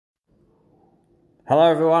Hello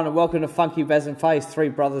everyone and welcome to Funky Baz and Face, three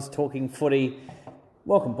brothers talking footy.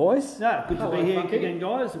 Welcome boys. Yeah, good to Hello, be here Funky. again,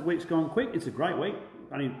 guys. The week's gone quick. It's a great week.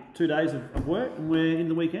 Only 2 days of work and we're in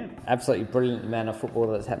the weekend. Absolutely brilliant amount of football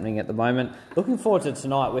that's happening at the moment. Looking forward to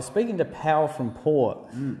tonight. We're speaking to Powell from Port.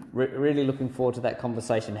 Really looking forward to that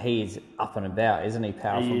conversation. He is up and about, isn't he,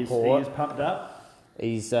 Powell from Port? He is pumped up.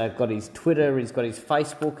 He's got his Twitter, he's got his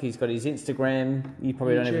Facebook, he's got his Instagram. You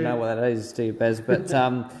probably don't even know what that is, do you, Baz? But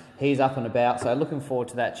he's up and about, so looking forward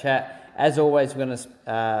to that chat. As always, we're going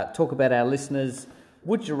to talk about our listeners.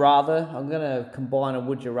 Would you rather? I'm going to combine a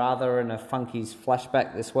would you rather and a Funky's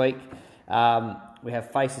flashback this week. We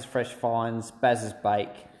have Faces Fresh Finds, Baz's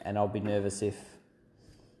Bake, and I'll be nervous if...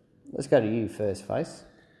 Let's go to you first, Face.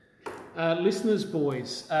 Listeners,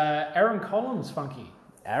 boys. Aaron Collins, Funky.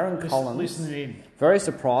 Aaron Collins. Listening in. Very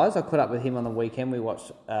surprised. I caught up with him on the weekend. We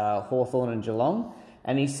watched Hawthorn and Geelong,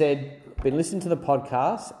 and he said, been listening to the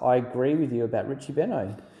podcast. I agree with you about Richie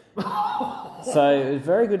Benaud. So it was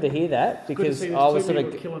very good to hear that because I was sort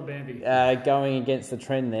of killing Bambi. going against the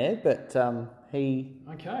trend there, but he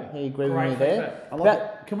agreed with me there. I like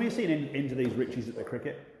it. Can we see an end to these Richies at the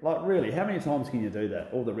cricket? Like, really, how many times can you do that?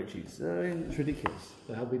 All the Richies. It's ridiculous.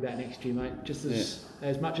 They'll be back next year, mate. Just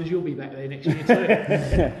as much as you'll be back there next year too.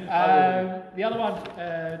 The other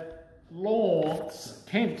one, Lawrence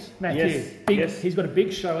Kent, Matthew. Yes. He's got a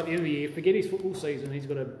big show at the end of the year. Forget his football season. He's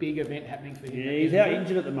got a big event happening for him. Yeah, he's out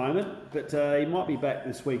injured at the moment, but he might be back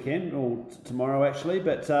this weekend or tomorrow actually.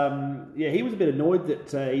 But he was a bit annoyed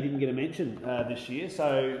that he didn't get a mention this year.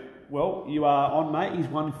 So, well, you are on, mate. He's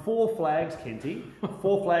won 4 flags, Kenty.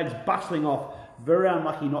 4 flags bustling off. Very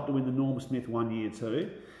unlucky not to win the Norm Smith 1 year too.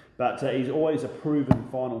 But he's always a proven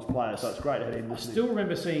finals player, so it's great to have him listening. I still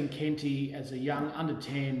remember seeing Kenty as a young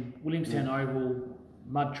under-10, Williamstown Oval,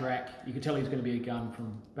 mud track. You could tell he was going to be a gun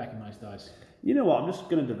from back in those days. You know what? I'm just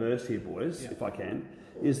going to diverse here, boys, if I can.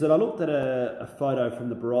 Is that I looked at a photo from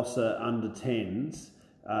the Barossa under-10s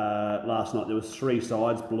last night. There was 3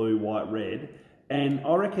 sides, blue, white, red. And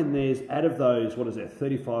I reckon there's, out of those,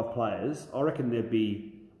 35 players, I reckon there'd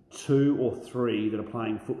be 2 or 3 that are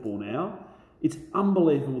playing football now. It's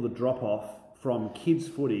unbelievable the drop-off from kids'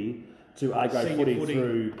 footy to A-grade footy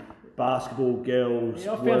through basketball, girls.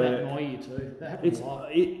 Yeah, I found that in my year too. That happens a lot.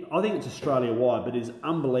 I think it's Australia-wide, but it's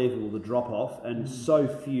unbelievable the drop-off, and so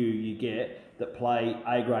few you get that play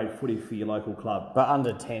A-grade footy for your local club. But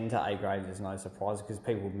under 10 to A-grade is no surprise because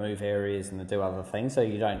people move areas and they do other things, so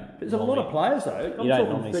you don't... There's a lot of players, though. You don't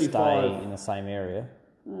normally stay in the same area.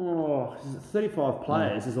 Oh, 35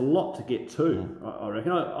 players is a lot to get to, I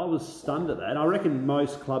reckon. I was stunned at that. And I reckon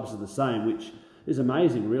most clubs are the same, which is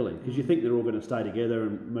amazing, really, because you think they're all going to stay together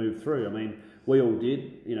and move through. I mean, we all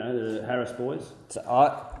did, the Harris boys. So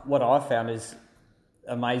what I found is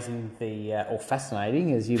amazing, or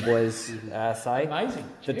fascinating, as you boys say. Amazing.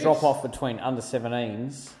 The drop-off between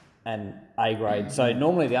under-17s and A-grade. So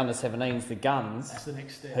normally the under-17s, the guns, That's the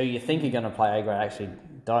next step. who you think are going to play A-grade actually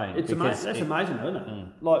don't. It's amazing. That's amazing, isn't it?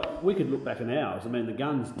 Like, we could look back in ours. I mean, the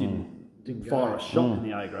guns didn't fire a shot in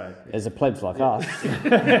the A-grade. As a plebs like us,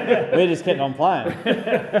 we just kept on playing. They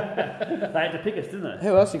had to pick us, didn't they?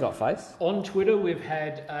 Who else you got, Face? On Twitter, we've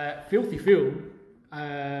had Filthy Phil,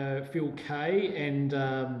 Phil K, and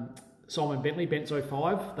Simon Bentley,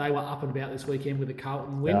 Benzo5. They were up and about this weekend with the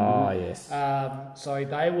Carlton win. Oh, yes. So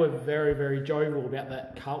they were very, very jovial about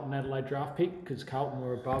that Carlton-Adelaide draft pick because Carlton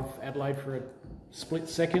were above Adelaide for a split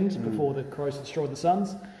second before the Crows destroyed the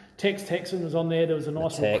Suns. Tex Texan was on there. There was a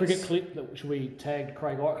nice little cricket clip which we tagged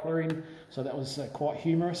Craig Eichler in, so that was quite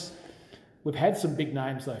humorous. We've had some big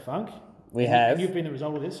names though, Funk. We have. And you've been the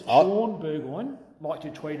result of this. Sean Burgoyne liked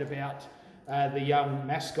your tweet about the young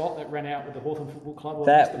mascot that ran out with the Hawthorn Football Club.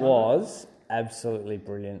 That was absolutely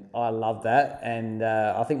brilliant. I love that. And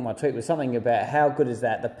I think my tweet was something about how good is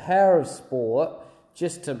that? The power of sport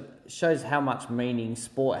just shows how much meaning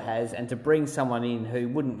sport has, and to bring someone in who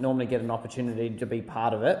wouldn't normally get an opportunity to be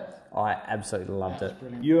part of it, I absolutely loved it.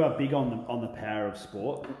 Brilliant. You are big on the power of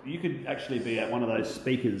sport. You could actually be at one of those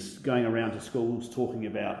speakers going around to schools talking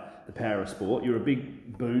about the power of sport. You're a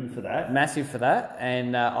big boon for that. Massive for that.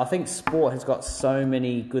 And I think sport has got so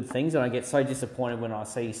many good things, and I get so disappointed when I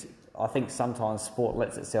think sometimes sport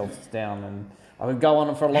lets itself down, and I could go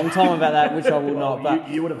on for a long time about that, which I will not. But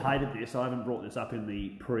you would have hated this. I haven't brought this up in the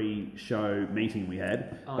pre-show meeting we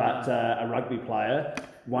had. A rugby player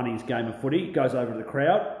won his game of footy, goes over to the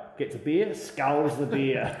crowd, gets a beer, sculls the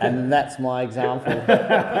beer. And that's my example.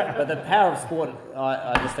 But the power of sport,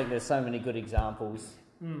 I just think there's so many good examples.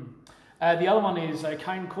 The other one is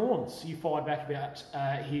Kane Corns. You fired back about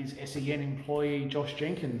his SEN employee, Josh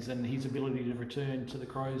Jenkins, and his ability to return to the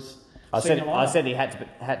Crows I said he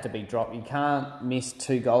had to be dropped. You can't miss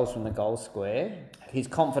 2 goals from the goal square. His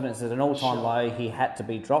confidence is at an all-time low. He had to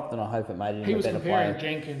be dropped, and I hope it made him a better player. He was comparing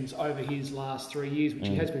Jenkins over his last 3 years, which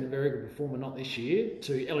he has been a very good performer, not this year,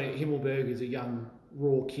 to Elliot Himmelberg as a young,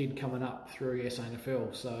 raw kid coming up through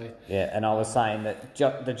SANFL. So yeah, and I was saying that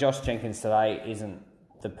the Josh Jenkins today isn't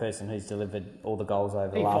the person who's delivered all the goals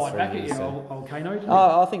over the last 3 years. Old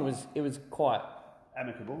Kano. I think it was quite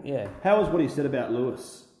amicable. Yeah. How was what he said about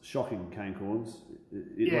Lewis shocking, Kane Corns?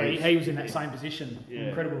 He was in that same position. Yeah.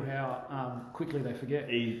 Incredible how quickly they forget.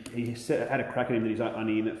 He had a crack at him that he's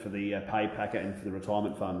only in it for the pay packet and for the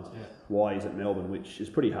retirement fund. Yeah. Why he's at Melbourne, which is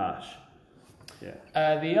pretty harsh.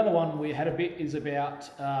 Yeah. The other one we had a bit is about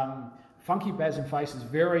Funky Baz and Face's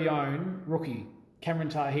very own rookie, Cameron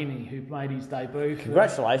Tahini, who made his debut for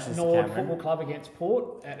Congratulations, Norwood Cameron. Football Club against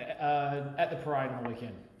Port at the parade on the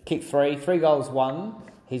weekend. Kick 3 goals, 1.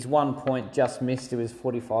 His 1 point just missed. He was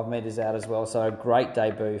 45 metres out as well. So a great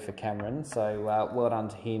debut for Cameron. So well done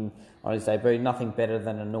to him on his debut. Nothing better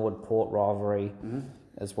than a Norwood Port rivalry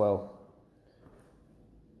as well.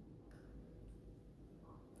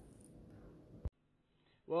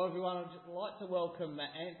 Well, everyone, I'd just like to welcome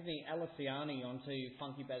Anthony Alessiani onto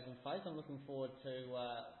Funky Baz and Face. I'm looking forward to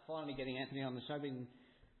finally getting Anthony on the show. Been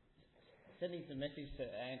sending some message to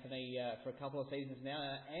Anthony for a couple of seasons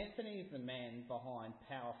now. Anthony is the man behind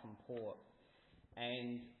Power from Port.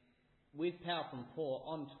 And with Power from Port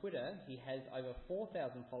on Twitter, he has over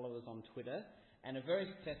 4,000 followers on Twitter and a very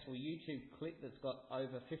successful YouTube clip that's got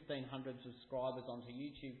over 1,500 subscribers onto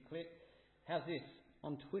YouTube clip. How's this?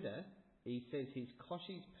 On Twitter, he says he's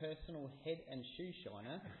Koshy's personal head and shoe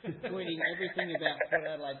shiner, tweeting everything about Port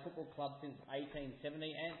Adelaide Football Club since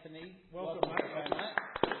 1870. Anthony, welcome mate.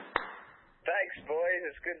 Thanks, boys.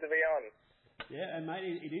 It's good to be on. Yeah, and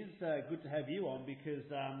mate, it is good to have you on because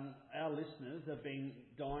our listeners have been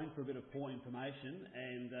dying for a bit of Port information,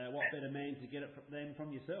 and what better man to get it than from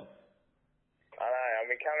yourself? I know. I'm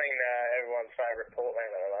becoming everyone's favourite Port man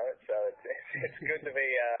at the moment, so it's good to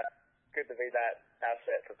be that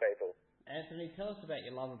asset for people. Anthony, tell us about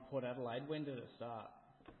your love of Port Adelaide. When did it start?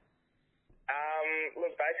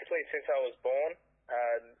 Look, basically since I was born,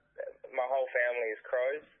 my whole family is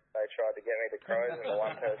Crows. They tried to get me to Crows, and the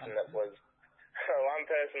one person that wasn't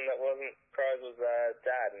Crows was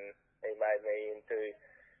Dad, and he made me into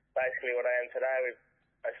basically what I am today. We're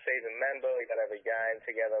a seasoned member. We got every game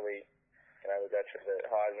together. We go through the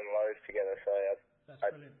highs and lows together. So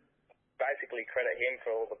I basically credit him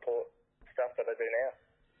for all the Port stuff that I do now.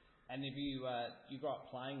 And have you grew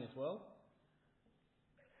up playing as well?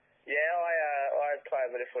 Yeah, I play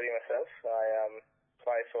a bit of footy myself. I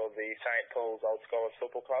play for the St Paul's Old Scholars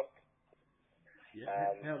Football Club. Yeah,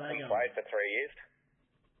 how are they going? Played for 3 years,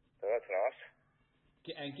 so that's nice.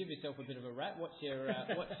 And give yourself a bit of a rap. What's your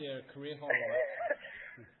career highlight?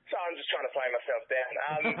 So I'm just trying to play myself down.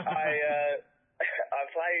 I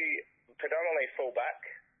play predominantly full back,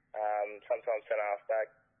 sometimes centre half back.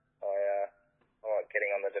 I like getting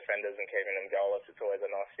on the defenders and keeping them goalless. It's always a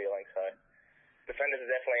nice feeling. So defenders are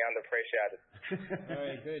definitely underappreciated.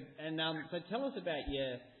 Very good. And so tell us about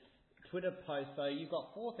your Twitter post. So you've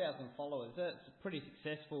got 4,000 followers. That's pretty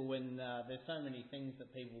successful when there's so many things that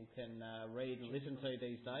people can read and listen to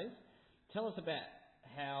these days. Tell us about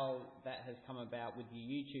how that has come about with your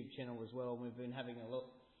YouTube channel as well. We've been having a look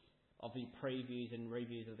of the previews and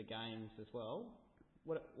reviews of the games as well.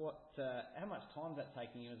 How much time is that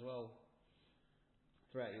taking you as well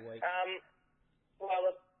throughout your week? Well,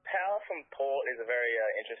 the Power from Port is a very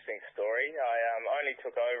interesting story. I only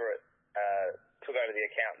took over the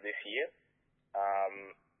account this year.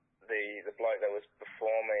 The bloke that was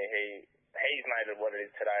before me, he's made it what it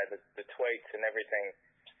is today. The tweets and everything.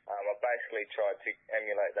 I've basically tried to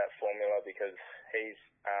emulate that formula because he's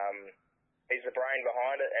the brain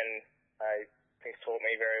behind it, and he's taught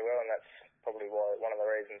me very well, and that's probably one of the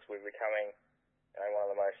reasons we're becoming one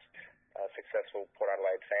of the most successful Port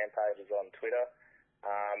Adelaide fan pages on Twitter.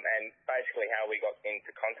 And basically how we got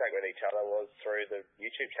into contact with each other was through the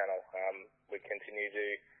YouTube channel. We continue to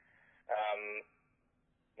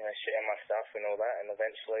share my stuff and all that, and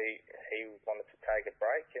eventually he wanted to take a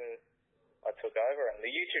break and I took over. And the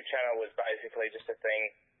YouTube channel was basically just a thing,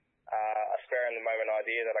 a spur in the moment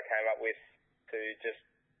idea that I came up with to just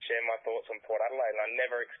share my thoughts on Port Adelaide, and I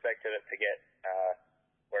never expected it to get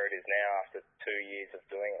where it is now after 2 years of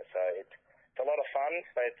doing it. So it's a lot of fun,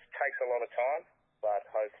 but it takes a lot of time, but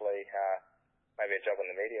hopefully maybe a job in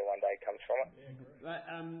the media one day comes from it. Yeah,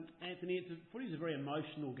 Anthony, footy is a very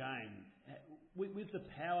emotional game. With the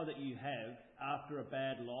power that you have after a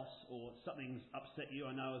bad loss or something's upset you,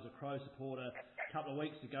 I know as a Crow supporter, a couple of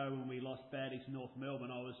weeks ago when we lost badly to North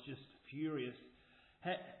Melbourne, I was just furious.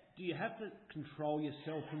 Do you have to control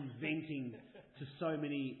yourself from venting to so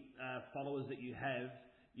many followers that you have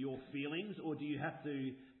your feelings, or do you have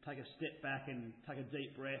to take a step back and take a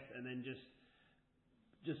deep breath and then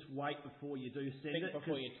just wait before you do send it?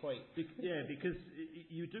 Before you tweet. Because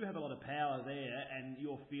you do have a lot of power there, and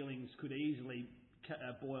your feelings could easily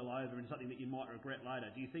boil over in something that you might regret later.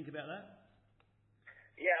 Do you think about that?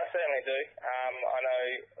 Yeah, I certainly do. I know,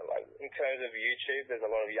 like, in terms of YouTube, there's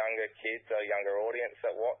a lot of younger kids, a younger audience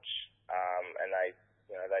that watch, and they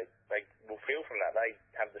will feel from that. They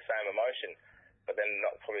have the same emotion, but they're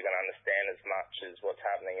not probably going to understand as much as what's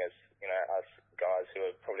happening as, us guys who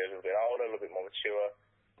are probably a little bit older, a little bit more mature,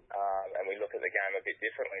 and we look at the game a bit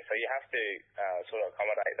differently. So you have to sort of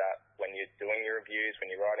accommodate that when you're doing your reviews,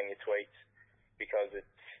 when you're writing your tweets, because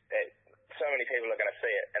so many people are going to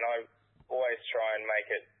see it, and I always try and make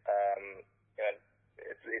it,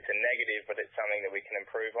 it's a negative, but it's something that we can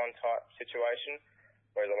improve on type situation.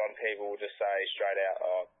 Whereas a lot of people will just say straight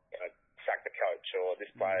out, sack the coach, or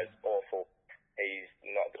this player's awful, he's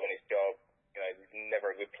not doing his job, he's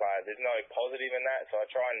never a good player. There's no positive in that, so I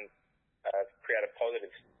try and create a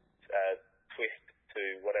positive twist to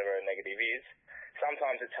whatever a negative is.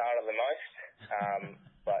 Sometimes it's harder than most,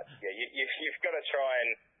 but yeah, you've got to try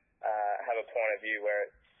and have a point of view where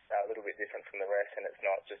it's a little bit different from the rest, and it's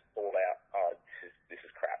not just all out, this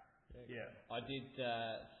is crap. Yeah. I did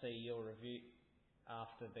see your review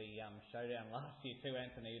after the showdown last year too,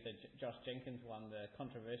 Anthony, the Josh Jenkins one, the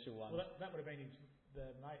controversial one. Well, that would have been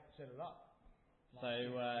the mate set it up. So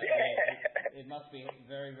it must be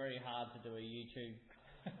very, very hard to do a YouTube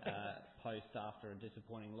post after a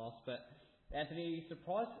disappointing loss. But Anthony, are you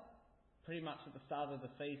surprised pretty much at the start of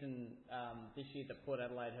the season this year that Port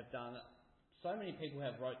Adelaide have done it? So many people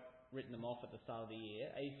have written them off at the start of the year.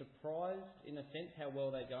 Are you surprised, in a sense, how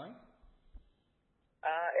well they're going?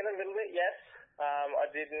 In a little bit, yes. I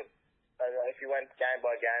didn't. If you went game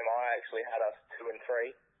by game, I actually had us 2 and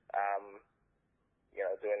 3.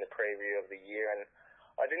 Doing the preview of the year, and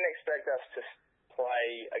I didn't expect us to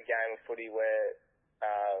play a game of footy where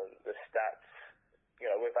the stats,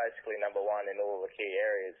 we're basically number one in all the key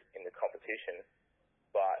areas in the competition,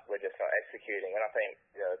 but we're just not executing. And I think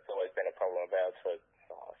it's always been a problem of ours for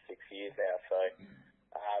 6 years now. So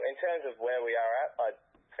in terms of where we are at, I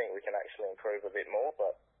think we can actually improve a bit more.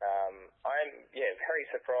 But I'm very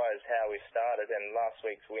surprised how we started, and last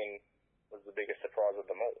week's win was the biggest surprise of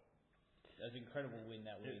them all. It was an incredible win,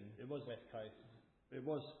 that win. It was West Coast. It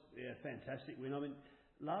was, fantastic win. I mean,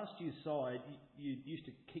 last year's side, you used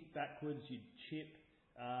to kick backwards, you'd chip,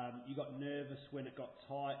 you got nervous when it got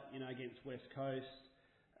tight, against West Coast.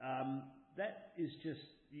 That is just,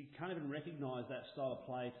 you can't even recognise that style of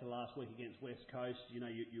play to last week against West Coast. You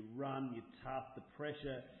run, you're tough, the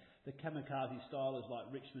pressure, the kamikaze style is like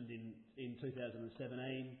Richmond in 2017.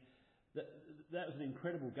 That was an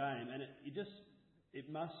incredible game, and it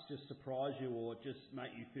must just surprise you or just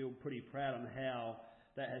make you feel pretty proud on how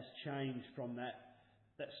that has changed from that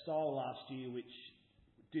style last year, which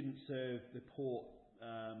didn't serve the Port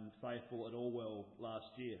faithful at all well last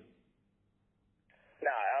year. No,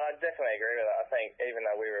 I definitely agree with that. I think even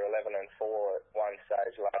though we were 11 and 4 at one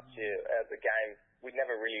stage last year, the game, we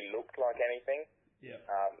never really looked like anything. Yeah.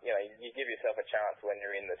 You give yourself a chance when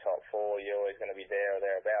you're in the top 4, you're always going to be there or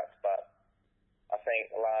thereabouts, but I think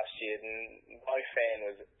last year no fan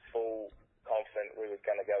was full confident we were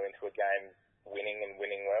going to go into a game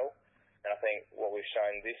winning well. And I think what we've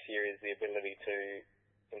shown this year is the ability to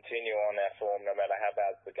continue on our form no matter how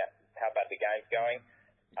bad the game's going.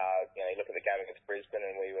 You look at the game against Brisbane,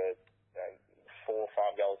 and we were 4 or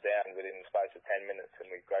 5 goals down within the space of 10 minutes,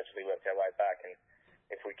 and we gradually worked our way back. And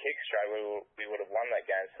if we kicked straight, we would have won that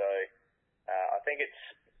game. So I think it's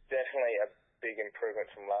definitely a big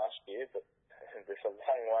improvement from last year, but there's a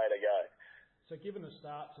long way to go. So given the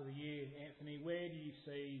start to the year, Anthony, where do you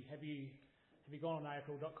see, have you gone on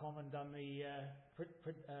AFL.com and done the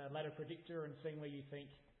ladder predictor and seen where you think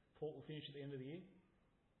Port will finish at the end of the year?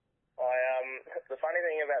 The funny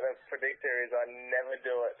thing about the predictor is I never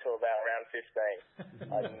do it till about round 15.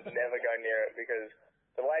 I never go near it because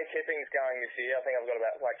the way tipping's going this year, I think I've got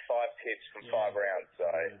about 5 tips from 5 rounds. So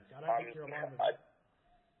I don't think you're alone with that.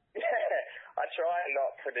 I try and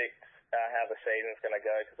not predict how the season's going to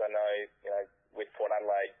go because I know, with Port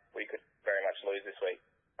Adelaide, we could very much lose this week.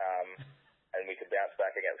 And we could bounce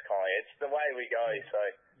back against Collingwood. It's the way we go. So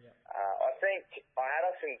I think I had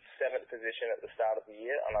us in 7th position at the start of the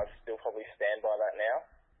year, and I still probably stand by that now.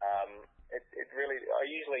 It really, I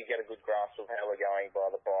usually get a good grasp of how we're going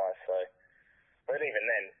by the bye. So, but even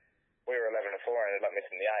then, we were 11 and 4 and ended up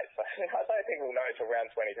missing the 8. So I don't think we'll know till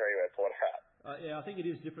round 23 where Port are at. Yeah, I think it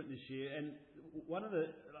is different this year. And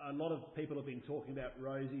a lot of people have been talking about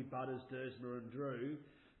Rosie, Butters, Dersma and Drew.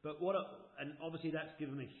 But and obviously that's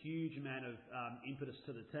given a huge amount of impetus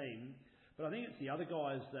to the team. But I think it's the other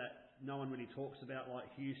guys that no one really talks about, like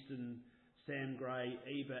Houston, Sam Gray,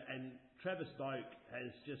 Ebert, and Travis Boak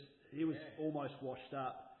he was almost washed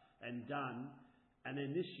up and done. And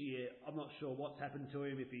then this year, I'm not sure what's happened to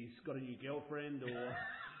him, if he's got a new girlfriend or...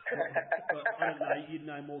 but I don't know, you'd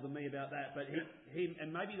know more than me about that. But he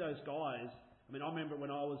and maybe those guys, I mean, I remember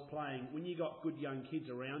when I was playing, when you got good young kids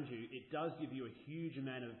around you, it does give you a huge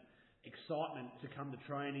amount of excitement to come to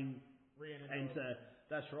training.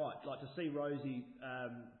 That's right, like to see Rosie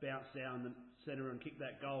bounce down the centre and kick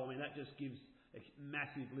that goal, I mean, that just gives a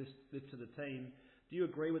massive lift to the team. Do you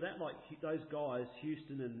agree with that? Like those guys,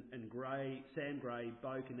 Houston and Gray, Sam Gray,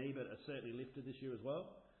 Boak and Ebert are certainly lifted this year as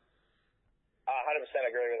well? I 100%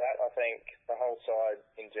 agree with that. I think the whole side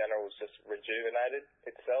in general has just rejuvenated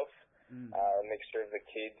itself. A mixture of the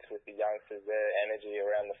kids with the youngsters, their energy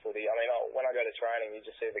around the footy. I mean, when I go to training, you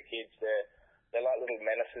just see the kids, they're like little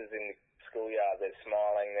menaces in the schoolyard. They're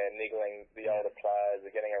smiling, they're niggling the older players,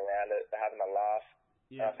 they're getting around it, they're having a laugh.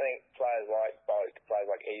 Yeah. And I think players like Boak,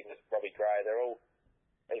 players like Ebert, Robbie Gray, they're all,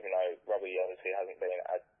 even though Robbie obviously hasn't been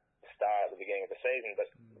a star at the beginning of the season,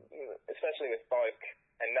 but especially with Boak,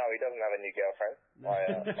 and no, he doesn't have a new girlfriend. I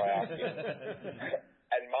asked him.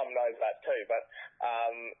 And Mum knows that too. But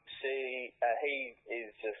he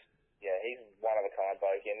is just, he's one of a kind,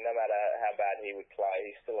 Boak. And no matter how bad he would play,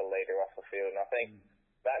 he's still a leader off the field. And I think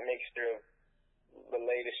that mixture of the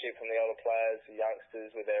leadership from the older players, the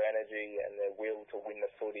youngsters with their energy and their will to win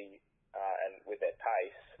the footy and with their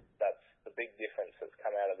pace, that's the big difference that's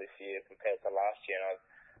come out of this year compared to last year. And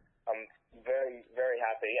I'm very, very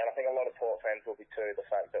happy, and I think a lot of Port fans will be too, the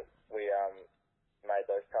fact that we made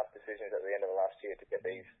those tough decisions at the end of the last year to get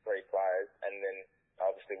these three players, and then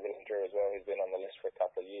obviously Willem Drew as well, who's been on the list for a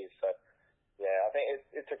couple of years. So, yeah, I think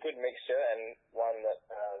it's a good mixture, and one that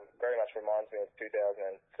very much reminds me of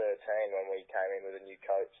 2013 when we came in with a new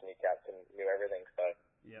coach, new captain, new everything. So,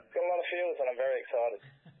 It's got a lot of feels, and I'm very excited.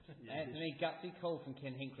 Anthony, gutsy call from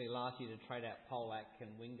Ken Hinkley last year to trade out Polak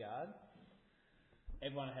and Wingard.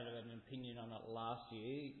 Everyone had an opinion on it last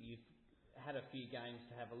year. You've had a few games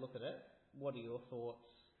to have a look at it. What are your thoughts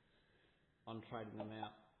on trading them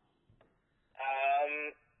out?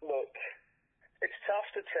 Look, it's tough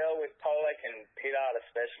to tell with Polak and Pittard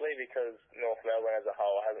especially because North Melbourne as a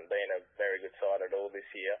whole hasn't been a very good side at all this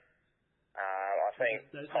year. I think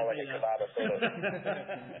Polak and Pittard are sort of...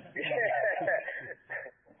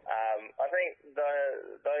 I think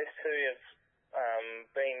those two have...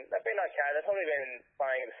 they've been okay. They've probably been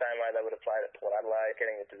playing the same way they would have played at Port Adelaide,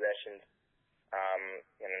 getting the possessions,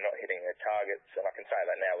 not hitting their targets. And I can say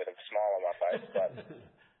that now with a smile on my face. But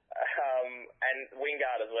and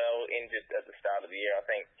Wingard as well, injured at the start of the year. I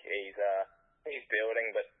think he's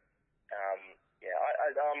building, but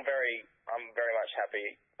I'm very much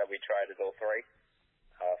happy that we traded all three.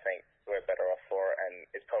 I think we're better off for it, and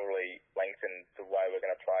it's probably lengthened the way we're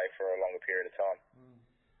going to play for a longer period of time.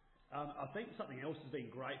 I think something else has been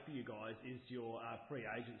great for you guys is your free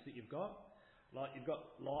agents that you've got. Like you've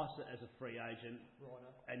got Lycett as a free agent,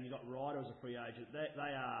 and you've got Ryder as a free agent.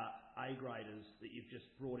 They are A-graders that you've just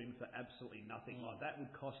brought in for absolutely nothing. Like that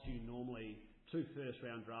would cost you normally 2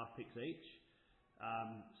 first-round draft picks each.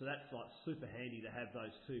 So that's like super handy to have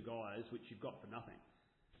those two guys, which you've got for nothing.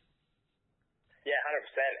 Yeah, 100%.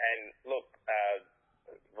 And look,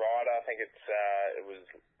 Ryder, I think it was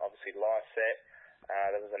obviously Lycett.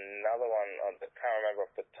 There was another one, I can't remember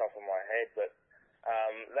off the top of my head, but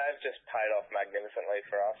they've just paid off magnificently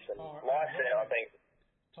for us. And Lycett, I think...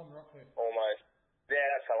 Tom Rockcliffe. Almost. Yeah,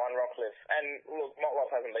 that's the one, Rockcliffe. And look, Motlop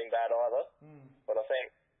hasn't been bad either. But I think,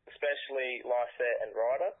 especially Lycett and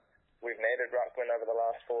Ryder, we've needed ruckman over the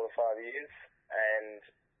last 4 to 5 years. And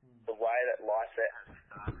the way that Lycett has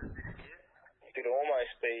started this year, he could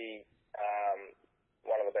almost be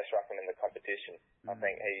one of the best ruckmen in the competition. I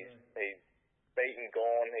think he's beaten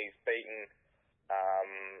Gawn, he's beaten,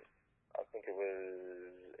 I think it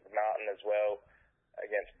was Martin as well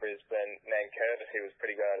against Brisbane. And then Curtis, he was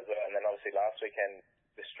pretty good as well. And then obviously last weekend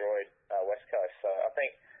destroyed West Coast. So I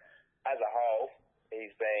think as a whole,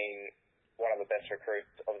 he's been one of the best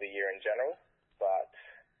recruits of the year in general. But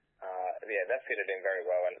that fitted in very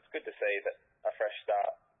well. And it's good to see that a fresh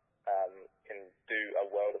start can do a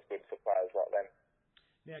world of good for players like them.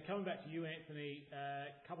 Now, coming back to you, Anthony,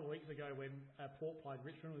 a couple of weeks ago when Port played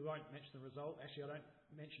Richmond, we won't mention the result. Actually, I don't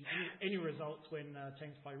mention any results when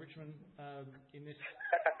teams play Richmond in this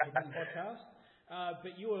podcast.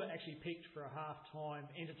 But you were actually picked for a half-time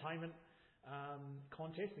entertainment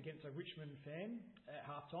contest against a Richmond fan at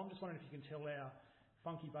halftime. Just wondering if you can tell our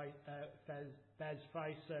funky Baz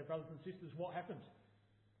Face brothers and sisters what happened.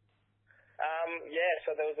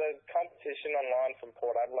 So there was a competition online from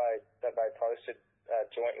Port Adelaide that they posted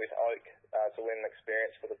joint with Oak to win an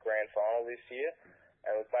experience for the grand final this year.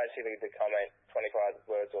 And it was basically the comment, 25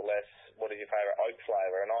 words or less, what is your favourite Oak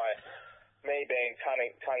flavour? And me being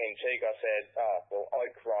tongue-in-cheek, I said,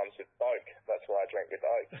 Oak rhymes with Oak. That's why I drink with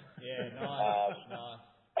Oak. Yeah, nice, nice.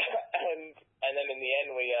 And then in the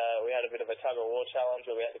end, we had a bit of a tug-of-war challenge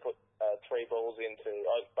where we had to put 3 balls into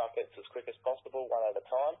Oak buckets as quick as possible, one at a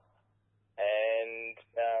time. And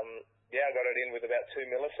I got it in with about 2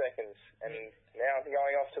 milliseconds, and now I'm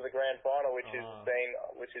going off to the grand final, which is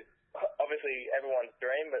obviously everyone's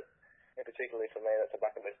dream, but particularly for me, that's a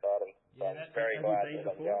bucket list item. So I'm very glad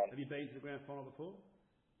that I'm going. Have you been to the grand final before?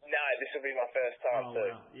 No, this will be my first time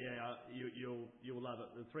too. Wow. Yeah, you'll love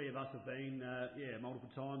it. The 3 of us have been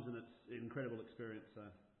multiple times, and it's an incredible experience. So.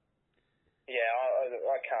 Yeah,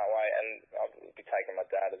 I can't wait, and I'll be taking my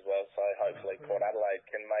dad as well, so hopefully Port Adelaide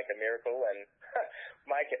can make a miracle and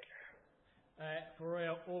make it. For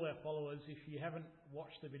all our followers, if you haven't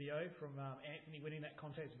watched the video from Anthony winning that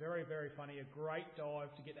contest, very, very funny. A great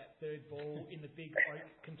dive to get that 3rd ball in the big Oak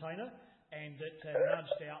container, and it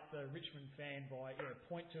nudged out the Richmond fan by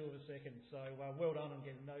 0.2 of a second. So well done on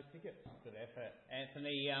getting those tickets. Good effort.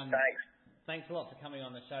 Anthony, Thanks. Thanks a lot for coming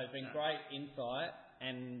on the show. It's been great insight,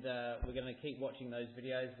 and we're going to keep watching those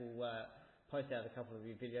videos. We'll post out a couple of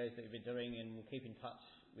your videos that you've been doing, and we'll keep in touch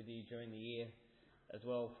with you during the year as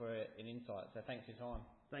well for an insight. So thanks for your time.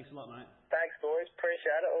 Thanks a lot, mate. Thanks, boys.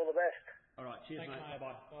 Appreciate it. All the best. All right. Cheers, Thanks, mate.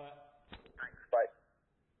 Bye. Thanks. Bye.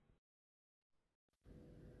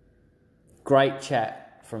 Great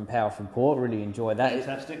chat from Power from Port. Really enjoyed that.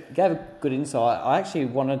 Fantastic. It gave a good insight. I actually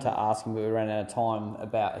wanted to ask him, but we ran out of time,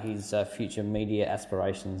 about his future media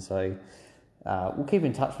aspirations. So we'll keep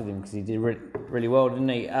in touch with him because he did really well, didn't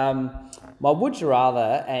he? My would you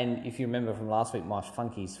rather, and if you remember from last week, my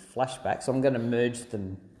funkies flashback. So I'm going to merge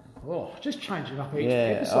them. Oh, just change it up each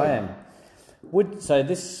Yeah, episode. I am. So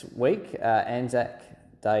this week, Anzac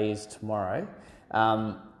Day is tomorrow.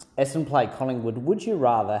 Essendon play Collingwood. Would you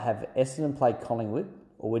rather have Essendon play Collingwood,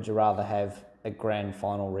 or would you rather have a grand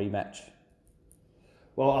final rematch?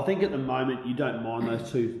 Well, I think at the moment you don't mind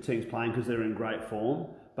those 2 teams playing because they're in great form.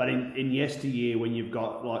 But in yesteryear, when you've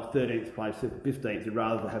got like 13th place, 15th, you'd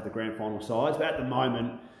rather have the grand final sides. But at the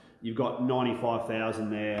moment, you've got 95,000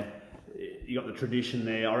 there. You've got the tradition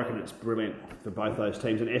there. I reckon it's brilliant for both those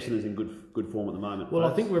teams. And Essendon's in good form at the moment. Well,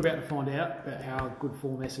 I think we're about to find out about how good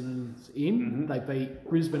form Essendon's in. They beat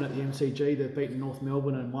Brisbane at the MCG. They've beaten North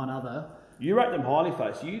Melbourne and one other. You rate them highly,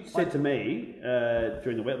 Face. You said to me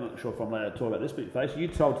during the week, I'm not sure if I'm allowed to talk about this, but Face, you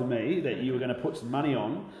told to me that you were going to put some money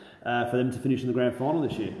on for them to finish in the grand final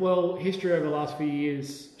this year. Well, history over the last few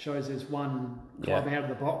years shows there's one club out of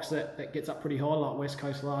the box that gets up pretty high, like West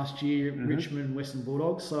Coast last year, Richmond, Western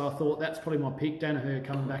Bulldogs. So I thought that's probably my pick. Danaher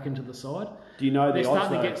coming back into the side. Do you know the They're odds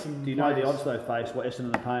starting though? to get some Do you know the players. odds though, Face? What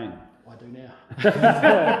Essendon are paying? I do now.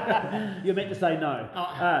 You're meant to say no.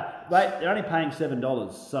 Mate, they're only paying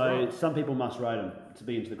 $7, so some people must rate them to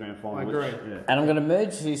be into the grand final. I agree. And I'm going to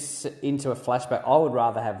merge this into a flashback. I would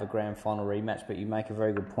rather have a grand final rematch, but you make a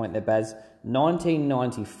very good point there, Baz.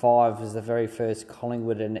 1995 was the very first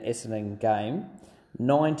Collingwood and Essendon game.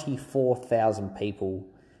 94,000 people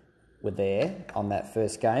were there on that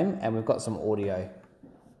first game, and we've got some audio.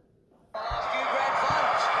 Last few grand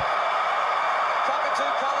finals.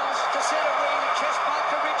 Cockatoo Collins to centre wing, chest mark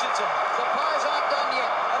to Richardson. The players aren't done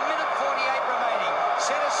yet. A minute 48 remaining.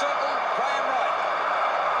 Centre circle, Graham Wright.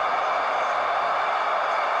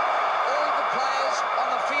 All the players on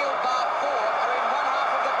the field bar 4 are in one half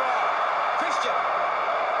of the ground. Christian,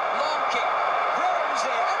 long kick. Brewer's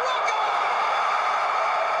there. And Rocco!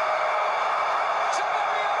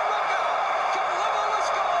 Samario Rocco can level the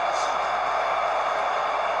scores.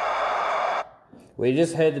 We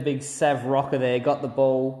just heard the big Sav rocker there, got the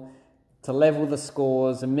ball to level the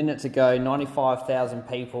scores. A minute to go, 95,000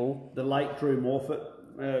 people. The late Drew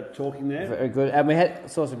Morfitt talking there. Very good. And we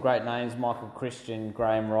saw some great names, Michael Christian,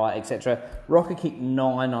 Graham Wright, etc. Rocker kicked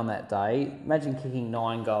 9 on that day. Imagine kicking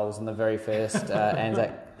 9 goals in the very first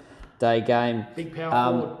Anzac Day game. Big power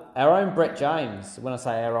forward. Our own Brett James, when I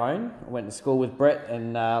say our own, I went to school with Brett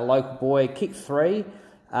and local boy, kicked 3.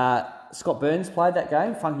 Scott Burns played that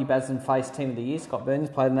game. Funky Baz and Face Team of the Year. Scott Burns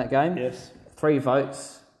played in that game. Yes. 3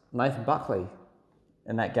 votes. Nathan Buckley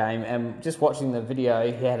in that game. And just watching the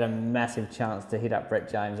video, he had a massive chance to hit up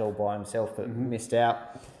Brett James all by himself, but missed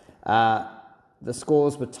out. The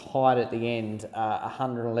scores were tied at the end,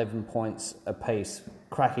 111 points apiece.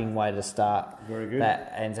 cracking way to start Very good.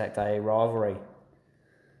 that Anzac Day rivalry.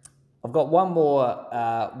 I've got one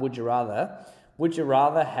more would you rather. Would you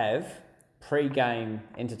rather have pre-game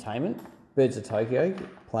entertainment, Birds of Tokyo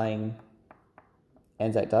playing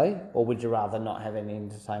Anzac Day, or would you rather not have any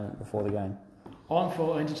entertainment before the game? I'm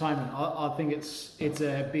for entertainment. I think it's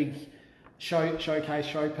a big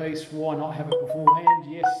showpiece. Why not have it beforehand?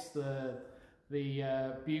 Yes,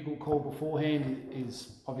 the bugle call beforehand is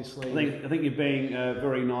obviously. I think you're being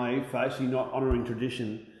very naive, Face. You're not honouring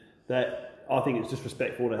tradition. That I think it's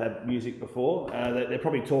disrespectful to have music before. They're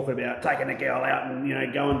probably talking about taking a girl out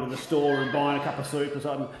and going to the store and buying a cup of soup or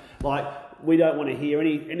something. Like, we don't want to hear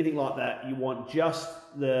anything like that. You want just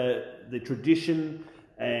the tradition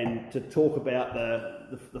and to talk about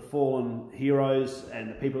the fallen heroes and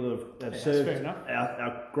the people that have served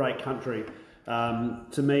our great country.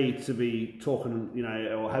 To me, to be talking,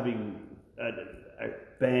 or having a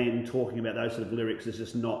band talking about those sort of lyrics is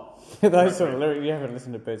just not... Those sort of lyrics, you haven't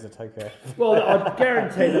listened to Birds of Tokyo. Well, I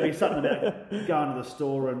guarantee there'll be something about going to the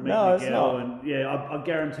store and meeting a girl. And I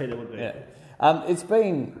guarantee there would be. Yeah. It's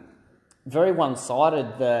been very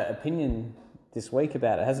one-sided, the opinion this week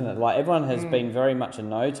about it, hasn't it? Like, everyone has been very much a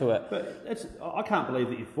no to it. But I can't believe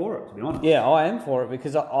that you're for it, to be honest. Yeah, I am for it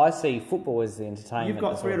because I see football as the entertainment. You've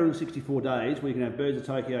got 364 days where you can have Birds of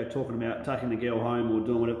Tokyo talking about taking the girl home or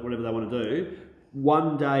doing whatever they want to do.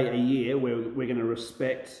 One day a year where we're going to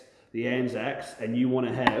respect the Anzacs and you want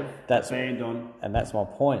to have a band on. And that's my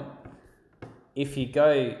point. If you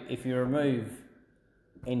remove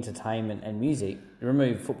entertainment and music, you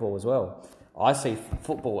remove football as well. I see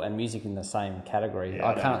football and music in the same category. Yeah,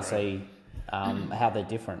 I can't see how they're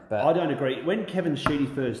different. But I don't agree. When Kevin Sheedy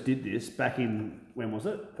first did this, back in, when was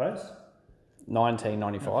it, Face?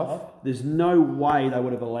 1995. There's no way they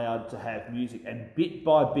would have allowed to have music. And bit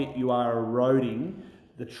by bit, you are eroding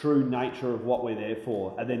the true nature of what we're there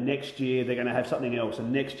for. And then next year, they're going to have something else.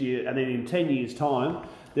 And next year, and then in 10 years' time,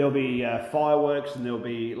 there'll be fireworks and there'll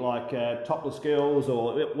be topless girls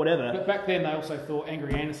or whatever. But back then they also thought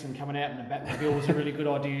Angry Anderson coming out in the Batmobile was a really good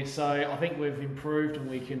idea. So I think we've improved and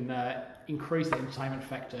we can increase the entertainment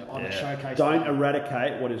factor on the showcase. Don't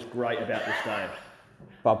eradicate what is great about this day.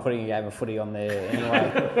 By putting a game of footy on there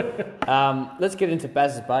anyway. Let's get into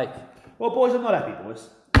Baz's Bake. Well, boys, I'm not happy, boys.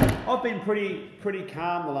 I've been pretty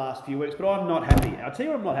calm the last few weeks, but I'm not happy. I'll tell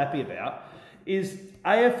you what I'm not happy about is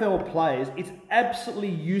AFL players. It's absolutely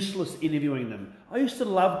useless interviewing them. I used to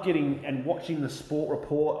love getting and watching the Sport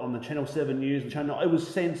Report on the Channel 7 News and Channel 9. It was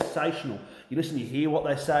sensational. You listen, you hear what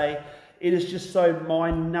they say. It is just so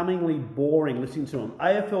mind-numbingly boring listening to them.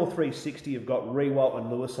 AFL 360 have got Rewalt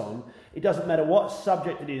and Lewis on. It doesn't matter what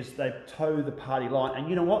subject it is, they toe the party line. And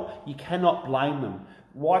you know what? You cannot blame them.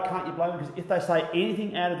 Why can't you blame them? Because if they say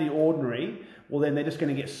anything out of the ordinary, well, then they're just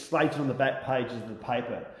going to get slated on the back pages of the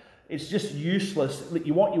paper. It's just useless.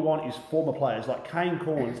 What you want is former players. Like Kane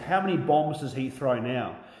Corns, how many bombs does he throw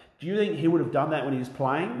now? Do you think he would have done that when he was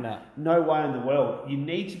playing? No. No way in the world. You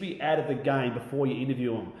need to be out of the game before you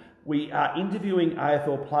interview them. We are interviewing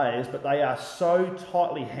AFL players, but they are so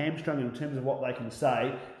tightly hamstrung in terms of what they can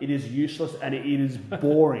say. It is useless and it is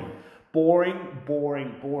boring.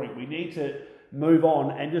 boring. We need to move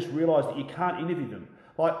on and just realise that you can't interview them.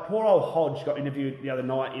 Like poor old Hodge got interviewed the other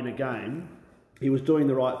night in a game. He was doing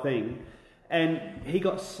the right thing and he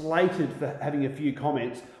got slated for having a few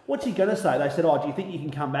comments. What's he going to say? They said, do you think you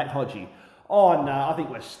can come back, Hodgie? Oh, no, I think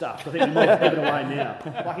we're stuffed. I think we might give it away now.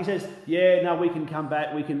 Like he says, yeah, no, we can come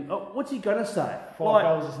back. We can. Oh, what's he going to say? 5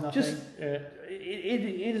 goals is nothing. Just,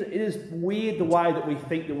 it is weird the way that we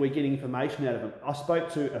think that we're getting information out of him. I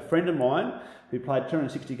spoke to a friend of mine who played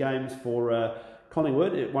 260 games for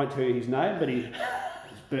Collingwood. It won't tell you his name, but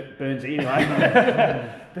Burnsy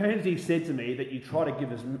anyway. Burnsy said to me that you try to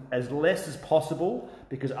give as less as possible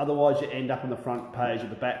because otherwise you end up on the front page or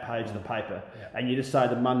the back page of the paper and you just say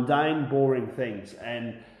the mundane, boring things.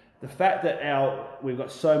 And the fact that we've got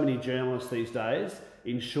so many journalists these days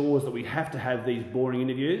ensures that we have to have these boring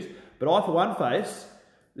interviews. But I, for one, Face,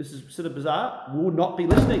 this is sort of bizarre, will not be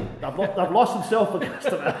listening. They've lost themselves a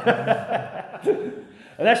customer.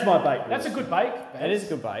 And that's my bake. That's a good bake. It is a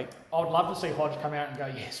good bake. I would love to see Hodge come out and go,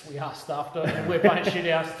 yes, we are stuffed and we're playing shit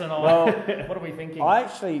house tonight. Well, what are we thinking?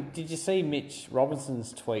 Did you see Mitch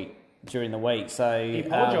Robinson's tweet during the week? So he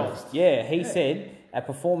apologised. He said a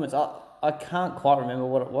performance, I can't quite remember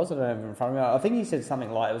what it was, I don't have it in front of me. I think he said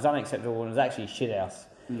something like it was unacceptable and it was actually shit house.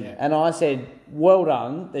 Yeah. And I said, well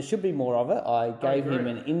done, there should be more of it. I gave him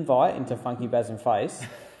an invite into Funky Baz and Face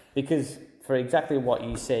because for exactly what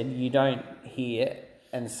you said, you don't hear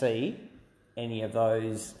and see any of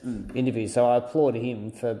those interviews. So I applaud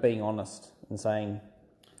him for being honest and saying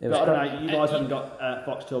It was But I don't know, you guys haven't got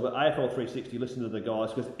Foxtel, but AFL 360, listen to the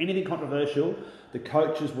guys, because anything controversial, the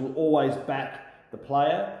coaches will always back the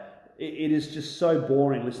player. It is just so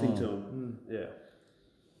boring listening to them. Yeah.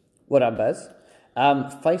 What up, Baz?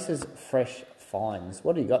 Faces Fresh Fines.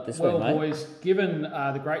 What do you got this week, mate? Well, boys, given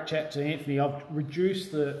the great chat to Anthony, I've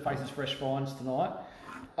reduced the Faces Fresh Fines tonight.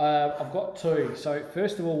 I've got two. So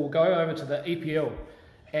first of all, we'll go over to the EPL.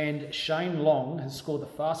 And Shane Long has scored the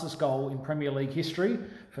fastest goal in Premier League history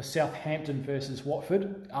for Southampton versus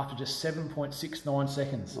Watford after just 7.69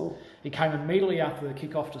 seconds. Oh. He came immediately after the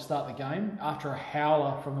kick-off to start the game, after a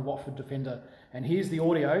howler from the Watford defender. And here's the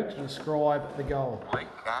audio to describe the goal.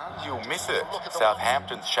 You'll miss it.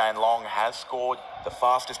 Southampton's Shane Long has scored the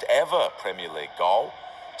fastest ever Premier League goal,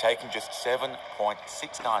 taking just 7.69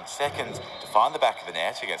 seconds to find the back of the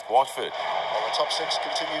net against Watford. Well, the top six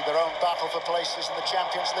continue their own battle for places in the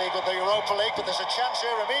Champions League or the Europa League, but there's a chance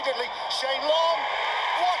here immediately. Shane Long,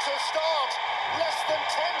 what a start! Less than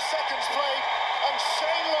 10 seconds played, and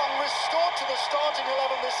Shane Long restored to the starting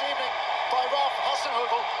 11 this evening by Ralph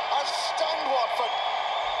Hasenhüttl has stunned Watford.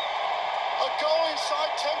 A goal inside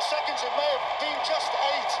 10 seconds, it may have been just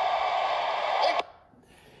 8.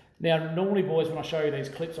 Now, normally, boys, when I show you these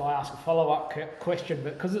clips, I ask a follow-up question,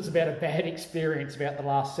 but because it's about a bad experience about the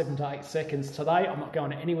last 7 to 8 seconds today, I'm not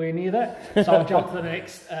going anywhere near that. So I'll jump to the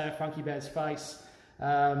next Funky Baz face.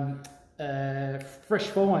 Fresh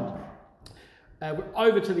find. We're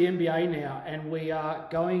over to the NBA now, and we are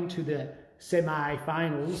going to the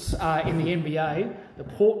semi-finals in the NBA. The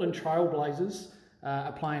Portland Trail Blazers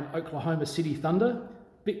are playing Oklahoma City Thunder.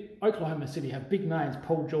 Oklahoma City have big names: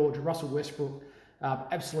 Paul George, Russell Westbrook.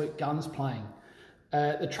 Absolute guns playing.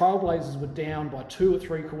 The Trailblazers were down by 2 or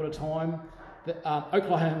 3/4 time.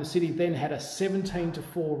 Oklahoma City then had a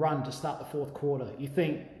 17-4 run to start the fourth quarter. You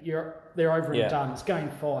think they're over and done. It's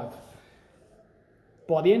game 5.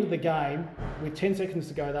 By the end of the game, with 10 seconds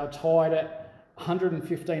to go, they were tied at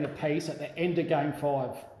 115 apiece at the end of game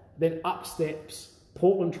 5. Then up steps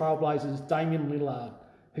Portland Trailblazers' Damian Lillard,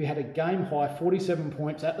 who had a game high 47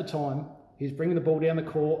 points at the time. He's bringing the ball down the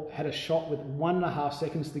court, had a shot with 1.5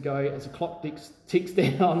 seconds to go as the clock ticks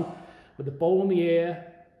down. With the ball in the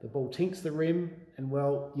air, the ball tinks the rim, and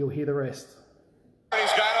well, you'll hear the rest. He's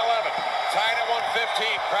got 11, tied at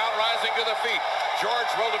 115, crowd rising to the feet. George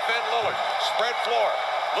will defend Lillard, spread floor.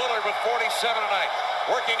 Lillard with 47 tonight,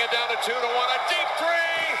 working it down to 2-1, a deep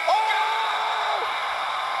three. Oh!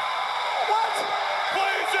 What?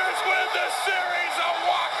 Blazers win the series, a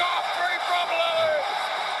walk-off three from Lillard.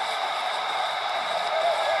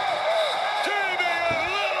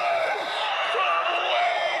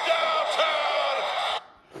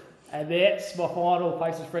 And that's my final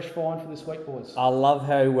Faces Fresh find for this week, boys. I love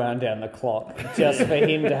how he wound down the clock just for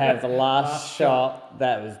him to have the last shot.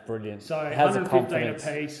 That was brilliant. So Has 115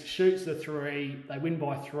 apiece, shoots the 3, they win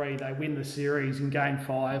by 3, they win the series in game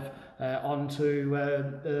 5, on to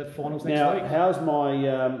the finals next week. Now, how's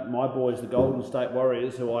my boys, the Golden State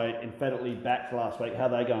Warriors, who I emphatically backed last week, how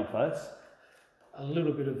are they going, folks? A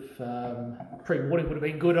little bit of pre-warning would have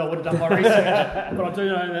been good. I would have done my research. But I do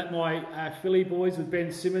know that my Philly boys with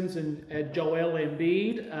Ben Simmons and Joel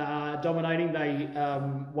Embiid dominating. They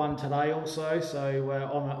won today also. So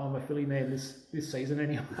I'm a Philly man this season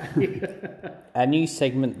anyway. Our new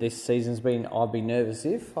segment this season's been I'd Be Nervous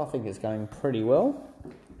If. I think it's going pretty well.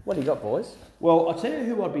 What do you got, boys? Well, I'll tell you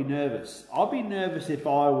who I'd be nervous. I'd be nervous if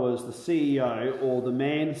I was the CEO or the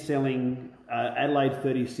man selling Adelaide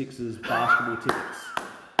 36ers basketball tickets.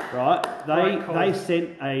 Right? They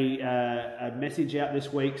sent a message out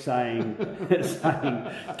this week saying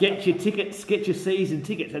get your tickets, get your season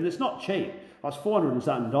tickets, and it's not cheap. It's $400 and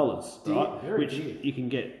something, right? Which you can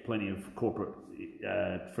get plenty of corporate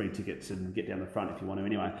free tickets and get down the front if you want to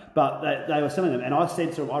anyway. But they were selling them, and I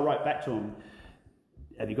said to them, I wrote back to them,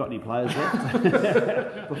 have you got any players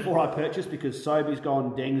left? Before I purchase, because Sobey's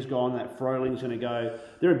gone, Deng's gone, that Froling's going to go.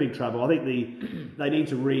 They're in big trouble. I think they need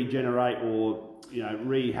to regenerate or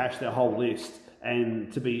rehash their whole list,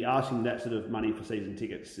 and to be asking that sort of money for season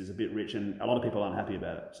tickets is a bit rich, and a lot of people aren't happy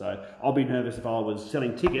about it. So I'll be nervous if I was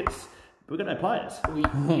selling tickets, but we've got no players.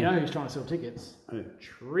 You know who's trying to sell tickets? Who?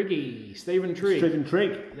 Triggy, Stephen Trigg. Stephen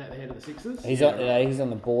Trigg. Is that the head of the Sixers? He's on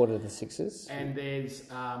the board of the Sixers. And there's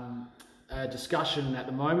a discussion at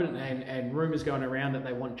the moment and rumours going around that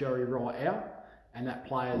they want Joey Wright out, and that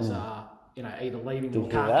players are either leaving or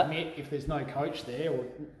can't commit if there's no coach there, or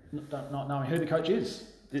not knowing who the coach is.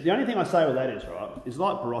 The only thing I say with that is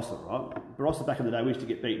like Barossa, right? Barossa back in the day, we used to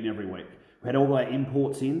get beaten every week. We had all our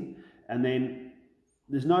imports in, and then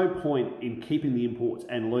there's no point in keeping the imports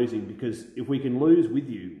and losing, because if we can lose with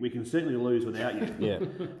you, we can certainly lose without you. Yeah.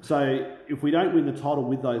 So if we don't win the title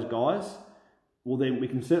with those guys, well, then we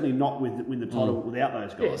can certainly not win the title without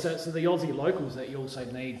those guys. Yeah, so the Aussie locals that you also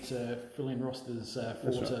need to fill in rosters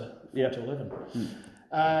 4 to 11.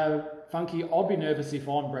 Funky, I'll be nervous if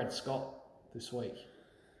I'm Brad Scott this week.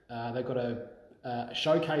 They've got a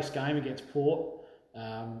showcase game against Port,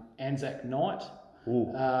 Anzac night.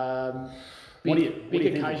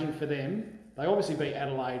 Big occasion for them. They obviously beat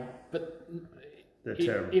Adelaide, but they're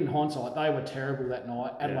terrible. In hindsight, they were terrible that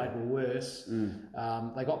night. Adelaide were worse.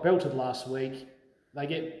 They got belted last week. They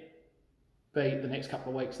get beat the next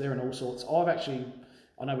couple of weeks. They're in all sorts.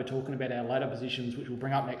 I know we're talking about our later positions, which we'll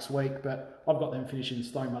bring up next week, but I've got them finishing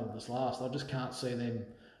stone motherless last. I just can't see them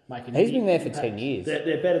making. He's been there for 10 years.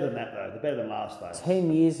 They're better than that, though. They're better than last, though.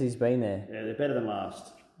 10 years he's been there. Yeah, they're better than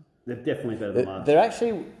last. They're definitely better than last. They're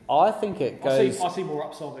actually, I think it goes... I see more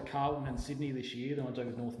upside with Carlton and Sydney this year than I do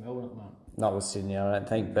with North Melbourne at the moment. Not with Sydney, I don't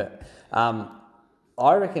think, but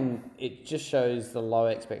I reckon it just shows the low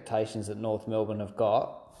expectations that North Melbourne have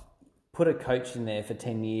got. Put a coach in there for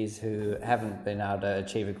 10 years who haven't been able to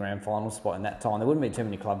achieve a grand final spot in that time. There wouldn't be too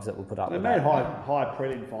many clubs that would put up They with made that. high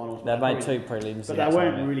prelim finals. They've made 2 prelims. But they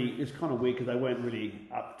weren't really... It's kind of weird because they weren't really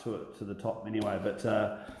up to the top anyway. But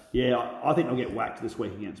I think they'll get whacked this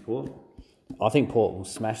week against Port. I think Port will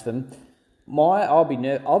smash them. I'll be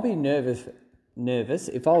nervous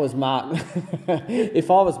if I was Mark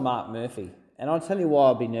Murphy. And I'll tell you why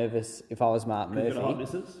I'll be nervous if I was Mark Murphy. You got a hot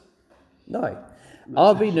missus? No.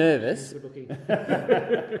 I'll be nervous. Do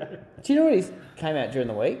you know what he came out during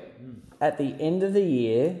the week? At the end of the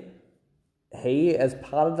year, he, as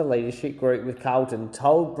part of the leadership group with Carlton,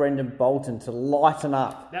 told Brendan Bolton to lighten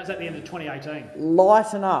up. That was at the end of 2018.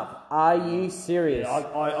 Lighten up. Are you serious? Yeah,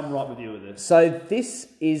 I'm right with you with this. So this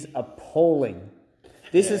is appalling.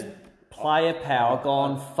 This is player power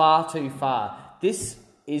gone far too far. This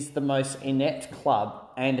is the most inept club,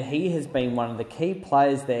 and he has been one of the key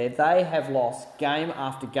players there. They have lost game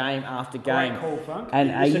after game after game. Great call, Funk.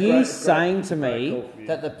 And are you saying to me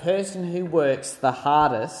that the person who works the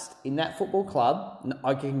hardest in that football club,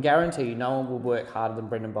 I can guarantee you no one will work harder than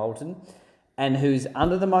Brendan Bolton, and who's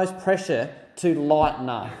under the most pressure to lighten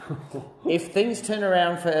up? If things turn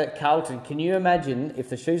around for Carlton, can you imagine if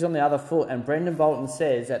the shoe's on the other foot and Brendan Bolton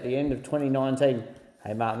says at the end of 2019,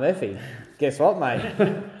 hey, Mark Murphy, guess what,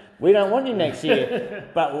 mate? We don't want you next year,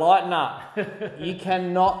 but lighten up. You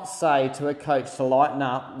cannot say to a coach to lighten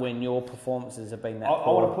up when your performances have been that I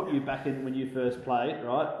poor. want to put you back in when you first played,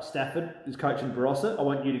 right? Stafford is coaching Barossa. I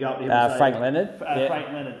want you to go up to him and say... Frank Leonard.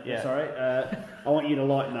 Frank Leonard, sorry. I want you to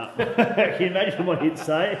lighten up. Can you imagine what he'd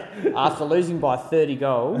say? After losing by 30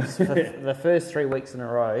 goals for the first 3 weeks in a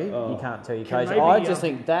row, you can't tell your coach. I just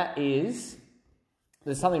think that is...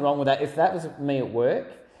 There's something wrong with that. If that was me at work,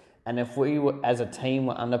 and if we were, as a team,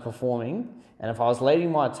 were underperforming, and if I was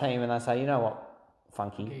leading my team and I say, you know what,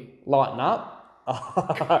 Funky, lighten up,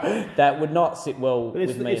 that would not sit well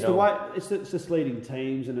with me at all. It's just leading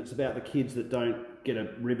teams, and it's about the kids that don't get a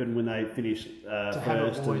ribbon when they finish first.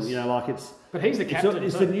 And, But he's the captain.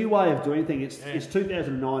 It's the new way of doing things. It's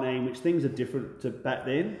 2019, which things are different to back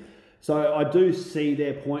then. So I do see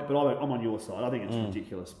their point, but I'm on your side. I think it's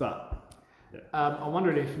ridiculous, but... Yeah. I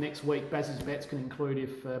wondered if next week Baz's bets can include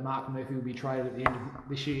if Mark Murphy will be traded at the end of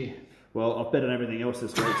this year. Well, I've bet on everything else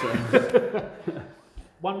this week. So.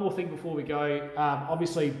 One more thing before we go.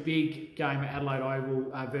 Obviously, big game at Adelaide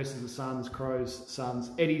Oval versus the Suns, Crows,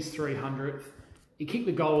 Suns. Eddie's 300th. He kicked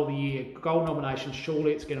the goal of the year. Goal nomination,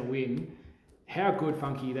 surely it's going to win. How good,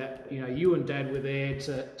 Funky, that you and Dad were there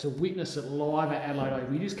to witness it live at Adelaide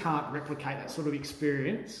Oval. You just can't replicate that sort of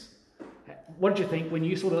experience. What did you think when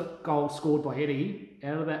you saw the goal scored by Eddie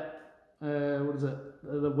out of that,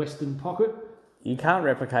 the Western pocket? You can't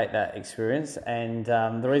replicate that experience, and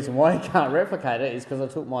the reason why you can't replicate it is because I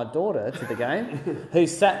took my daughter to the game, who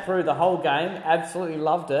sat through the whole game, absolutely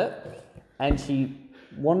loved it, and she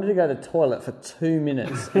wanted to go to the toilet for 2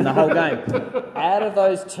 minutes in the whole game. Out of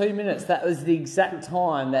those 2 minutes, that was the exact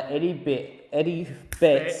time that Eddie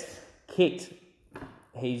Betts kicked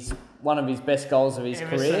one of his best goals of his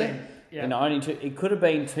career. Yeah. It could have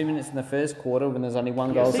been 2 minutes in the first quarter when there's only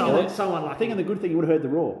one goal scored. So unlucky. And the good thing, you would have heard the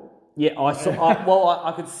roar. Yeah, I saw.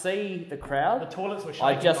 I could see the crowd. The toilets were shaking.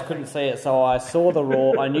 I just couldn't see it, so I saw the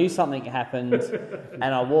roar. I knew something happened, and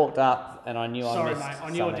I walked up, and I knew I missed Sorry, mate. I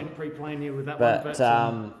knew I didn't pre-plan you with that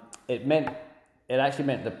one. But it actually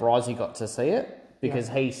meant that Brizzy got to see it because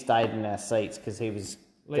he stayed in our seats because he was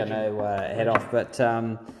going to head off. But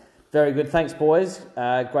very good. Thanks, boys.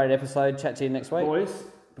 Great episode. Chat to you next week. Boys,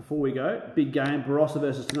 before we go, big game, Barossa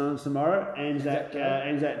versus Tanana tomorrow, Anzac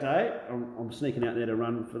Day. I'm sneaking out there to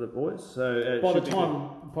run for the boys. So by the time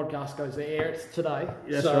the podcast goes there, it's today.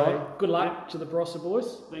 That's so right. good luck to the Barossa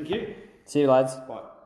boys. Thank you. See you, lads. Bye.